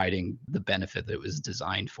is providing the benefit that it was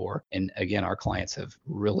designed for. And again, our clients have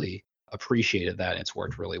really appreciated that. And it's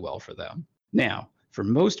worked really well for them. Now, for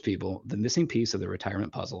most people, the missing piece of the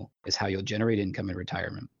retirement puzzle is how you'll generate income in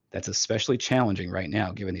retirement. That's especially challenging right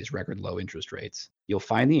now, given these record low interest rates. You'll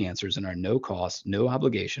find the answers in our no cost, no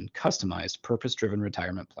obligation, customized, purpose-driven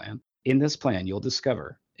retirement plan. In this plan, you'll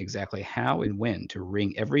discover exactly how and when to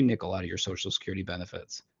wring every nickel out of your Social Security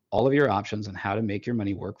benefits, all of your options on how to make your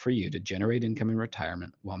money work for you to generate income in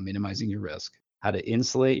retirement while minimizing your risk, how to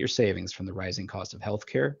insulate your savings from the rising cost of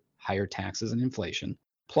healthcare, higher taxes, and inflation,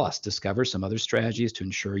 plus discover some other strategies to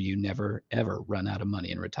ensure you never, ever run out of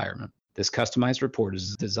money in retirement. This customized report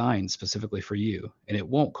is designed specifically for you, and it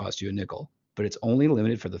won't cost you a nickel, but it's only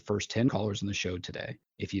limited for the first 10 callers on the show today.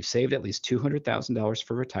 If you've saved at least $200,000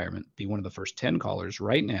 for retirement, be one of the first 10 callers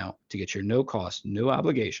right now to get your no cost, no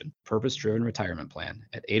obligation, purpose-driven retirement plan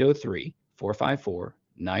at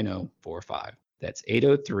 803-454-9045. That's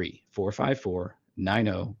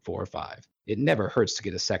 803-454-9045. It never hurts to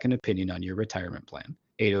get a second opinion on your retirement plan.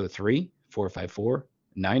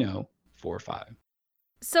 803-454-9045.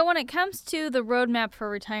 So when it comes to the roadmap for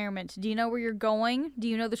retirement, do you know where you're going? Do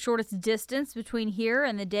you know the shortest distance between here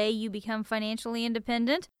and the day you become financially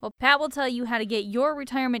independent? Well, Pat will tell you how to get your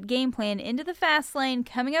retirement game plan into the fast lane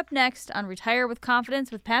coming up next on Retire with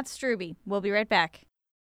Confidence with Pat Strubbe. We'll be right back.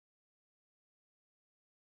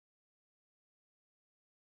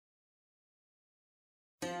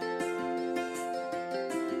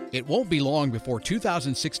 It won't be long before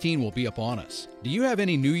 2016 will be upon us. Do you have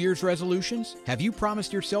any New Year's resolutions? Have you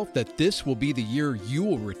promised yourself that this will be the year you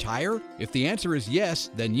will retire? If the answer is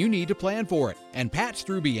yes, then you need to plan for it. And Pat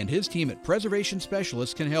Strubbe and his team at Preservation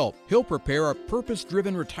Specialists can help. He'll prepare a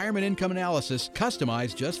purpose-driven retirement income analysis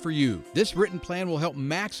customized just for you. This written plan will help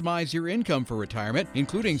maximize your income for retirement,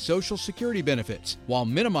 including Social Security benefits, while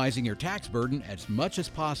minimizing your tax burden as much as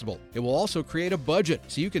possible. It will also create a budget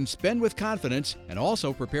so you can spend with confidence and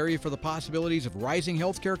also prepare you for the possibilities of rising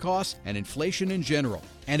healthcare costs and inflation in general.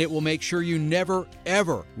 And it will make sure you never,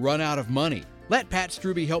 ever run out of money. Let Pat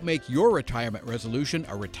Strubbe help make your retirement resolution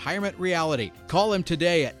a retirement reality. Call him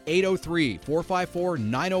today at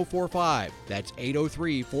 803-454-9045. That's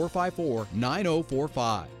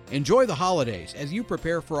 803-454-9045. Enjoy the holidays as you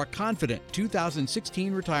prepare for a confident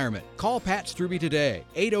 2016 retirement. Call Pat Strubbe today,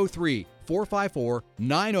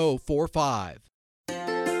 803-454-9045.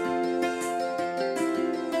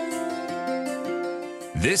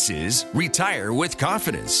 This is Retire with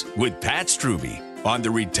Confidence with Pat Strubbe on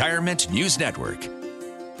the Retirement News Network.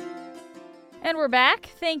 And we're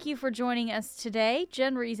back. Thank you for joining us today.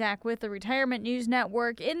 Jen Rezac with the Retirement News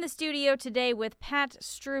Network in the studio today with Pat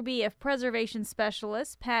Strubbe of Preservation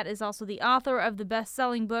Specialists. Pat is also the author of the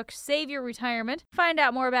best-selling book, Save Your Retirement. Find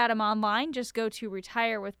out more about him online. Just go to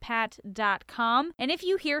retirewithpat.com. And if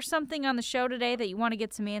you hear something on the show today that you want to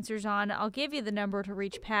get some answers on, I'll give you the number to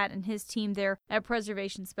reach Pat and his team there at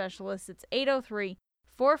Preservation Specialists. It's 803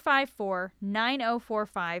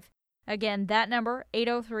 803-454-9045. Again, that number,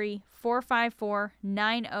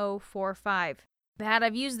 803-454-9045. Pat,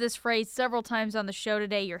 I've used this phrase several times on the show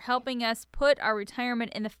today. You're helping us put our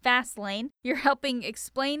retirement in the fast lane. You're helping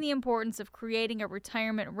explain the importance of creating a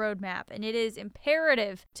retirement roadmap, and it is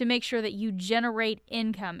imperative to make sure that you generate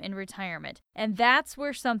income in retirement. And that's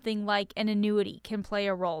where something like an annuity can play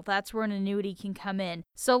a role. That's where an annuity can come in.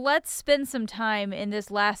 So let's spend some time in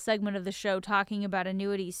this last segment of the show talking about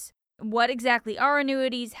annuities. What exactly are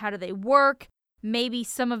annuities? How do they work? Maybe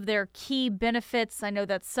some of their key benefits. I know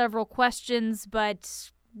that's several questions, but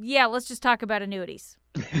yeah, let's just talk about annuities.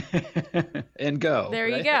 And go. There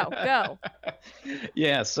right? You go. Go.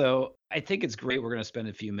 Yeah, so I think it's great we're going to spend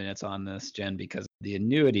a few minutes on this, Jen, because the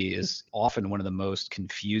annuity is often one of the most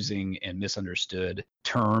confusing and misunderstood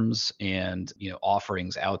terms and,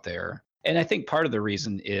 offerings out there. And I think part of the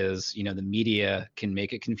reason is, the media can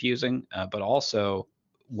make it confusing, but also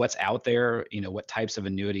what's out there, what types of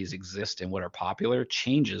annuities exist and what are popular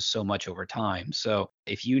changes so much over time. So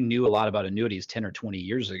if you knew a lot about annuities 10 or 20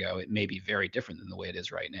 years ago, it may be very different than the way it is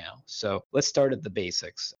right now. So let's start at the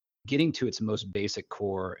basics. Getting to its most basic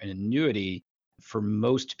core, an annuity, for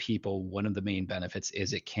most people, one of the main benefits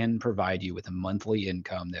is it can provide you with a monthly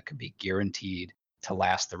income that can be guaranteed to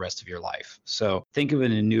last the rest of your life. So think of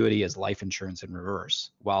an annuity as life insurance in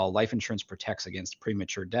reverse. While life insurance protects against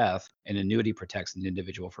premature death, an annuity protects an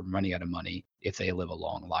individual from running out of money if they live a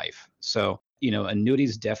long life. So,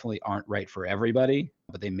 annuities definitely aren't right for everybody,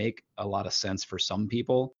 but they make a lot of sense for some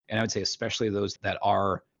people. And I would say especially those that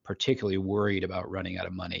are particularly worried about running out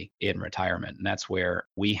of money in retirement. And that's where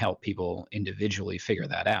we help people individually figure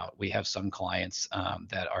that out. We have some clients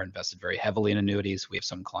that are invested very heavily in annuities. We have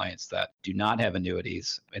some clients that do not have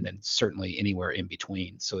annuities, and then certainly anywhere in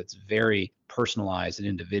between. So it's very personalized and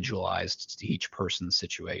individualized to each person's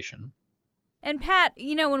situation. And Pat,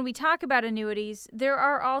 when we talk about annuities, there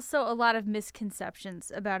are also a lot of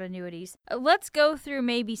misconceptions about annuities. Let's go through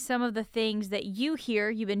maybe some of the things that you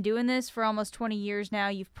hear. You've been doing this for almost 20 years now.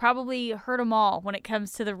 You've probably heard them all when it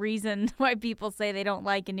comes to the reason why people say they don't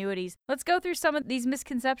like annuities. Let's go through some of these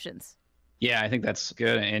misconceptions. Yeah, I think that's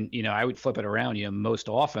good. And, I would flip it around. Most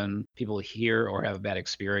often people hear or have a bad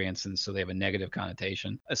experience, and so they have a negative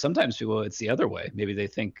connotation. Sometimes people, it's the other way. Maybe they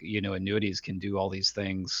think, annuities can do all these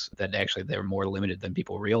things that actually they're more limited than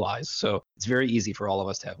people realize. So it's very easy for all of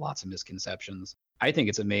us to have lots of misconceptions. I think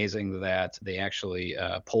it's amazing that they actually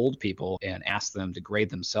polled people and asked them to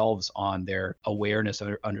grade themselves on their awareness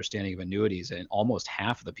or understanding of annuities, and almost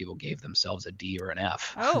half of the people gave themselves a D or an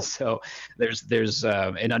F. Oh. So there's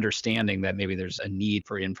an understanding that maybe there's a need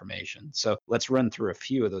for information. So let's run through a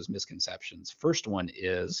few of those misconceptions. First one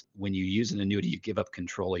is when you use an annuity, you give up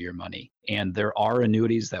control of your money. And there are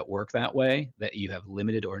annuities that work that way, that you have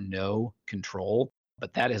limited or no control.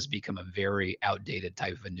 But that has become a very outdated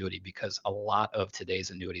type of annuity because a lot of today's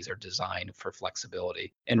annuities are designed for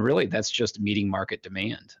flexibility. And really, that's just meeting market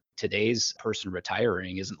demand. Today's person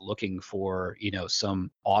retiring isn't looking for, some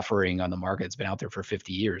offering on the market that's been out there for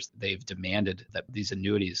 50 years. They've demanded that these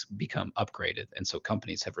annuities become upgraded. And so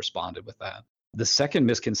companies have responded with that. The second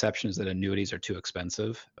misconception is that annuities are too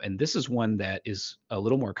expensive. And this is one that is a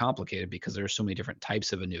little more complicated because there are so many different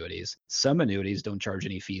types of annuities. Some annuities don't charge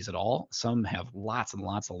any fees at all. Some have lots and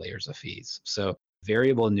lots of layers of fees. So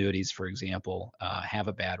variable annuities, for example, have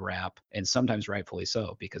a bad rap, and sometimes rightfully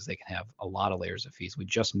so, because they can have a lot of layers of fees. We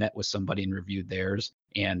just met with somebody and reviewed theirs,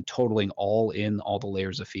 and totaling all the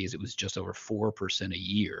layers of fees, it was just over 4% a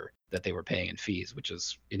year that they were paying in fees, which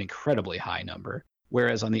is an incredibly high number.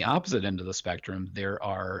 Whereas on the opposite end of the spectrum, there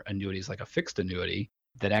are annuities like a fixed annuity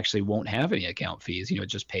that actually won't have any account fees. It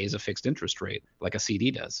just pays a fixed interest rate like a CD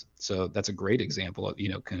does. So that's a great example of,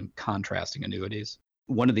 contrasting annuities.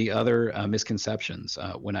 One of the other misconceptions,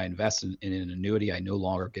 when I invest in an annuity, I no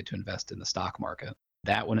longer get to invest in the stock market.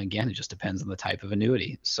 That one, again, it just depends on the type of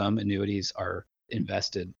annuity. Some annuities are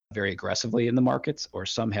invested very aggressively in the markets, or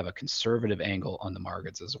some have a conservative angle on the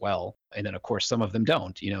markets as well. And then, of course, some of them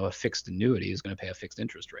don't. A fixed annuity is going to pay a fixed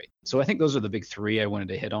interest rate. So I think those are the big three I wanted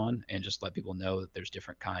to hit on, and just let people know that there's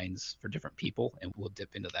different kinds for different people, and we'll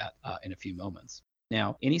dip into that in a few moments.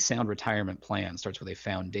 Now, any sound retirement plan starts with a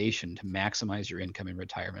foundation to maximize your income in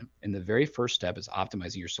retirement. And the very first step is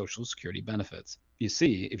optimizing your Social Security benefits. You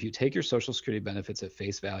see, if you take your Social Security benefits at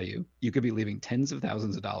face value, you could be leaving tens of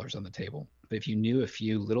thousands of dollars on the table. But if you knew a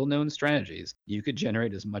few little-known strategies, you could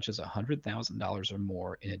generate as much as $100,000 or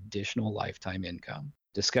more in additional lifetime income.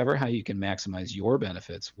 Discover how you can maximize your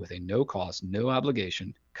benefits with a no-cost,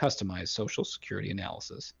 no-obligation, customized Social Security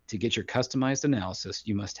analysis. To get your customized analysis,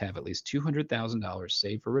 you must have at least $200,000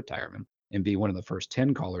 saved for retirement and be one of the first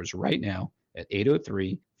 10 callers right now at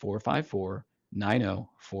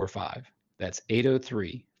 803-454-9045. That's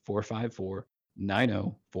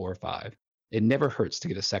 803-454-9045. It never hurts to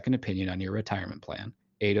get a second opinion on your retirement plan.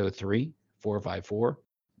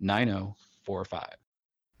 803-454-9045.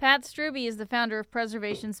 Pat Strube is the founder of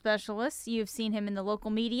Preservation Specialists. You've seen him in the local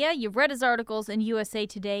media. You've read his articles in USA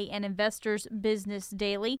Today and Investors Business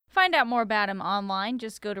Daily. Find out more about him online.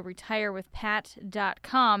 Just go to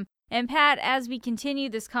retirewithpat.com. And Pat, as we continue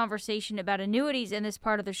this conversation about annuities in this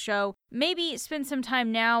part of the show, maybe spend some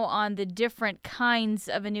time now on the different kinds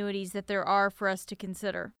of annuities that there are for us to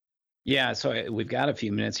consider. Yeah, so we've got a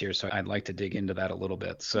few minutes here, so I'd like to dig into that a little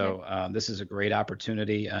bit. So this is a great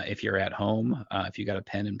opportunity if you're at home, if you got a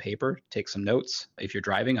pen and paper, take some notes. If you're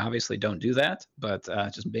driving, obviously don't do that, but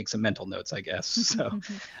just make some mental notes, I guess. So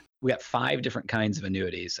we got 5 different kinds of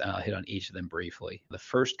annuities. I'll hit on each of them briefly. The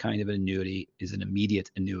first kind of an annuity is an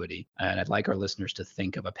immediate annuity, and I'd like our listeners to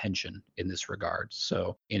think of a pension in this regard.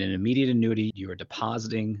 So in an immediate annuity, you are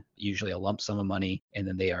depositing usually a lump sum of money, and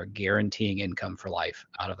then they are guaranteeing income for life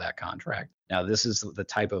out of that contract. Now, this is the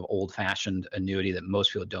type of old-fashioned annuity that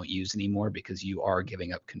most people don't use anymore because you are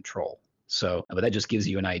giving up control. So, but that just gives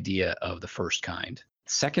you an idea of the first kind.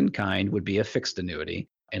 Second kind would be a fixed annuity.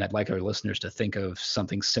 And I'd like our listeners to think of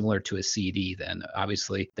something similar to a CD then.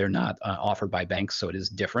 Obviously, they're not offered by banks, so it is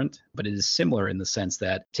different, but it is similar in the sense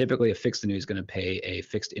that typically a fixed annuity is going to pay a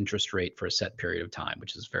fixed interest rate for a set period of time,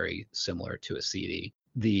 which is very similar to a CD.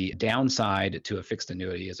 The downside to a fixed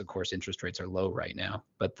annuity is, of course, interest rates are low right now.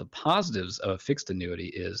 But the positives of a fixed annuity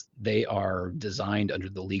is they are designed under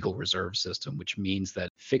the legal reserve system, which means that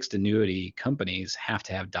fixed annuity companies have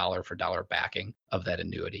to have dollar for dollar backing of that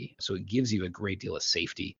annuity. So it gives you a great deal of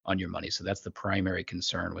safety on your money. So that's the primary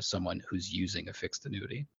concern with someone who's using a fixed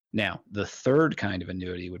annuity. Now, the third kind of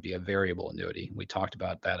annuity would be a variable annuity. We talked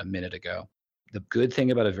about that a minute ago. The good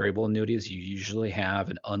thing about a variable annuity is you usually have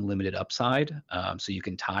an unlimited upside. So you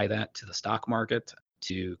can tie that to the stock market,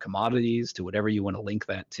 to commodities, to whatever you want to link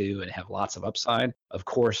that to and have lots of upside. Of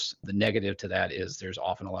course, the negative to that is there's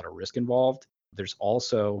often a lot of risk involved. There's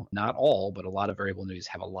also, not all, but a lot of variable annuities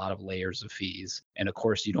have a lot of layers of fees. And of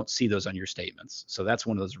course, you don't see those on your statements. So that's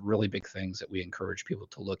one of those really big things that we encourage people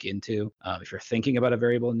to look into. If you're thinking about a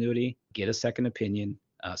variable annuity, get a second opinion.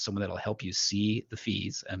 Someone that'll help you see the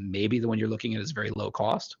fees. And maybe the one you're looking at is very low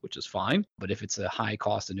cost, which is fine. But if it's a high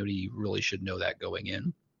cost annuity, you really should know that going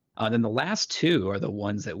in. Then the last two are the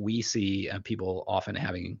ones that we see people often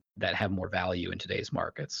having that have more value in today's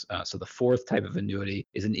markets. So the fourth type of annuity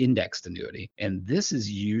is an indexed annuity. And this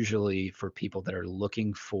is usually for people that are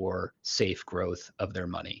looking for safe growth of their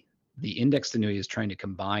money. The indexed annuity is trying to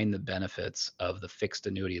combine the benefits of the fixed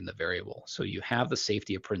annuity and the variable. So you have the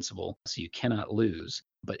safety of principal, so you cannot lose.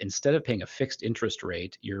 But instead of paying a fixed interest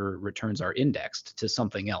rate, your returns are indexed to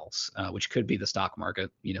something else, which could be the stock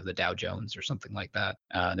market, the Dow Jones or something like that.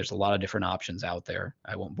 There's a lot of different options out there.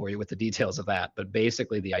 I won't bore you with the details of that. But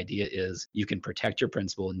basically, the idea is you can protect your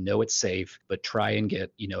principal, know it's safe, but try and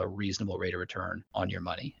get a reasonable rate of return on your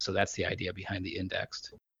money. So that's the idea behind the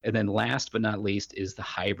indexed. And then last but not least is the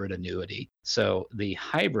hybrid annuity. So the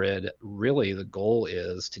hybrid, really the goal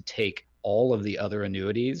is to take all of the other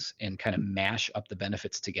annuities and kind of mash up the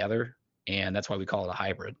benefits together. And that's why we call it a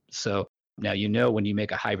hybrid. So now, when you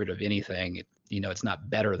make a hybrid of anything, it's not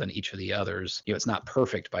better than each of the others. It's not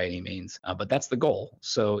perfect by any means, but that's the goal.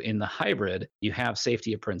 So in the hybrid, you have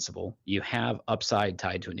safety of principal, you have upside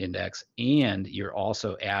tied to an index, and you're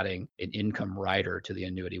also adding an income rider to the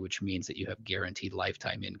annuity, which means that you have guaranteed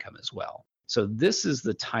lifetime income as well. So this is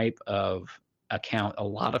the type of account a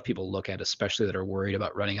lot of people look at, especially that are worried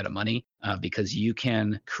about running out of money, because you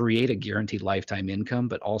can create a guaranteed lifetime income,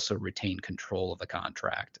 but also retain control of the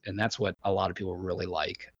contract. And that's what a lot of people really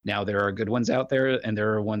like. Now, there are good ones out there, and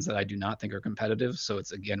there are ones that I do not think are competitive. So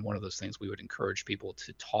it's, again, one of those things we would encourage people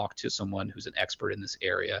to talk to someone who's an expert in this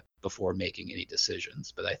area before making any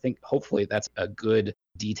decisions. But I think hopefully that's a good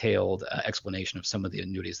detailed explanation of some of the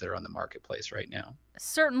annuities that are on the marketplace right now.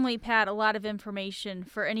 Certainly, Pat, a lot of information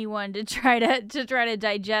for anyone to try to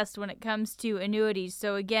digest when it comes to annuities.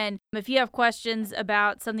 So again, if you have questions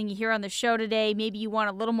about something you hear on the show today, maybe you want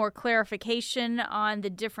a little more clarification on the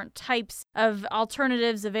different types of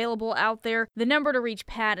alternatives available out there, the number to reach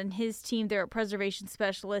Pat and his team there at Preservation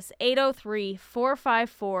Specialists,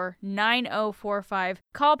 803-454-9045.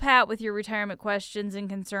 Call Pat with your retirement questions and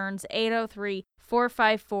concerns,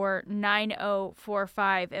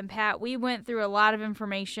 803-454-9045. And Pat, we went through a lot of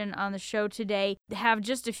information on the show today. Have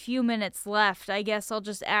just a few minutes left. I guess I'll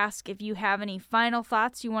just ask if you have any final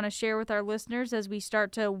thoughts you want to share with our listeners as we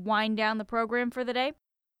start to wind down the program for the day.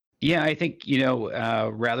 Yeah, I think,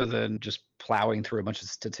 rather than just plowing through a bunch of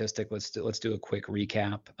statistics, let's do a quick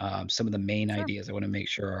recap. Some of the main Sure. ideas I want to make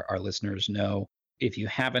sure our listeners know. If you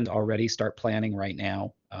haven't already, start planning right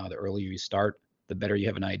now. The earlier you start, the better you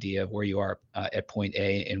have an idea of where you are at point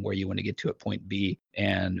A and where you want to get to at point B,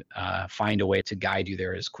 and find a way to guide you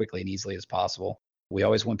there as quickly and easily as possible. We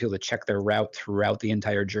always want people to check their route throughout the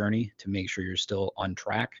entire journey to make sure you're still on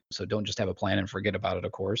track. So don't just have a plan and forget about it,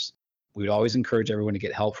 of course. We would always encourage everyone to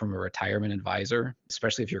get help from a retirement advisor,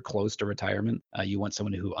 especially if you're close to retirement. You want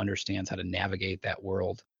someone who understands how to navigate that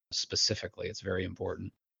world specifically. It's very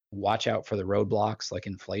important. Watch out for the roadblocks like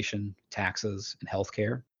inflation, taxes, and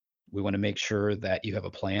healthcare. We want to make sure that you have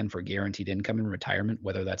a plan for guaranteed income in retirement,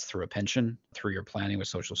 whether that's through a pension, through your planning with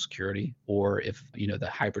Social Security, or if the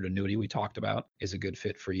hybrid annuity we talked about is a good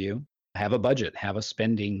fit for you. Have a budget, have a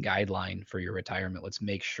spending guideline for your retirement. Let's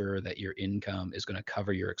make sure that your income is going to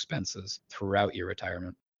cover your expenses throughout your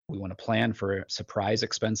retirement. We want to plan for surprise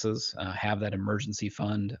expenses, have that emergency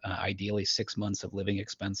fund, ideally 6 months of living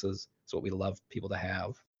expenses. It's what we love people to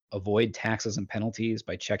have. Avoid taxes and penalties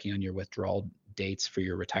by checking on your withdrawal dates for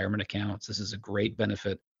your retirement accounts. This is a great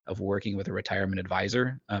benefit of working with a retirement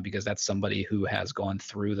advisor because that's somebody who has gone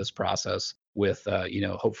through this process with,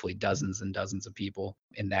 hopefully dozens and dozens of people.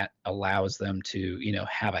 And that allows them to,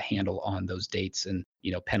 have a handle on those dates and,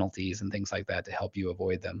 penalties and things like that to help you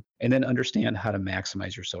avoid them. And then understand how to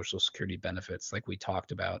maximize your Social Security benefits. Like we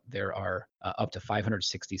talked about, there are up to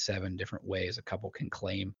 567 different ways a couple can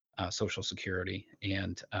claim Social Security.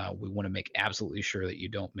 And we want to make absolutely sure that you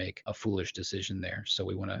don't make a foolish decision there. So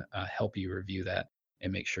we want to help you review that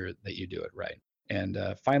and make sure that you do it right. And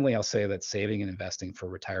finally, I'll say that saving and investing for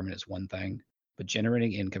retirement is one thing, but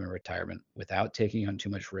generating income in retirement without taking on too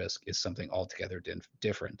much risk is something altogether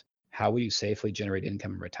different. How will you safely generate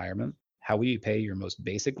income in retirement? How will you pay your most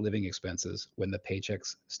basic living expenses when the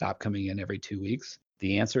paychecks stop coming in every 2 weeks?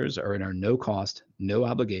 The answers are in our no-cost,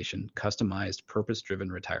 no-obligation, customized,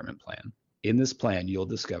 purpose-driven retirement plan. In this plan, you'll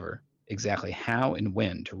discover exactly how and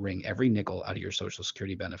when to wring every nickel out of your Social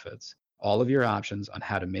Security benefits, all of your options on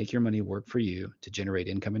how to make your money work for you to generate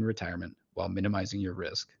income in retirement while minimizing your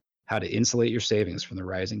risk, how to insulate your savings from the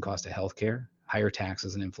rising cost of healthcare, higher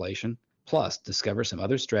taxes, and inflation, plus discover some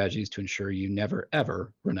other strategies to ensure you never,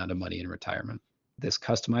 ever run out of money in retirement. This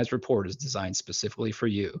customized report is designed specifically for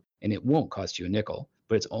you, and it won't cost you a nickel,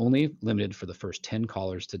 but it's only limited for the first 10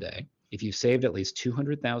 callers today. If you've saved at least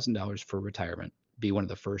 $200,000 for retirement, be one of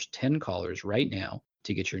the first 10 callers right now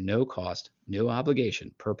to get your no-cost,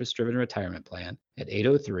 no-obligation, purpose-driven retirement plan at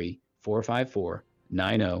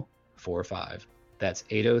 803-454-9045. That's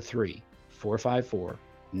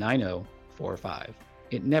 803-454-9045.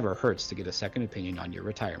 It never hurts to get a second opinion on your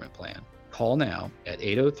retirement plan. Call now at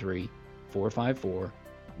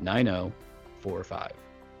 803-454-9045.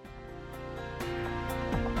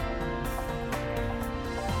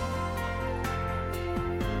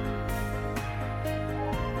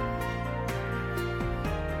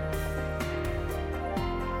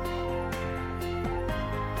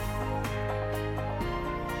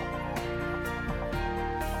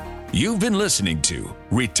 You've been listening to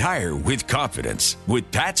Retire with Confidence with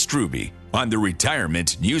Pat Strube on the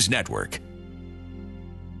Retirement News Network.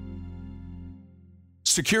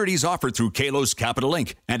 Securities offered through Kalos Capital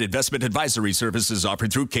Inc. and investment advisory services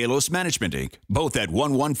offered through Kalos Management Inc. Both at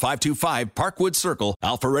 11525 Parkwood Circle,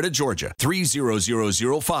 Alpharetta, Georgia,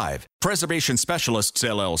 30005. Preservation Specialists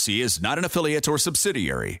LLC is not an affiliate or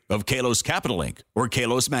subsidiary of Kalos Capital Inc. or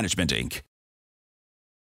Kalos Management Inc.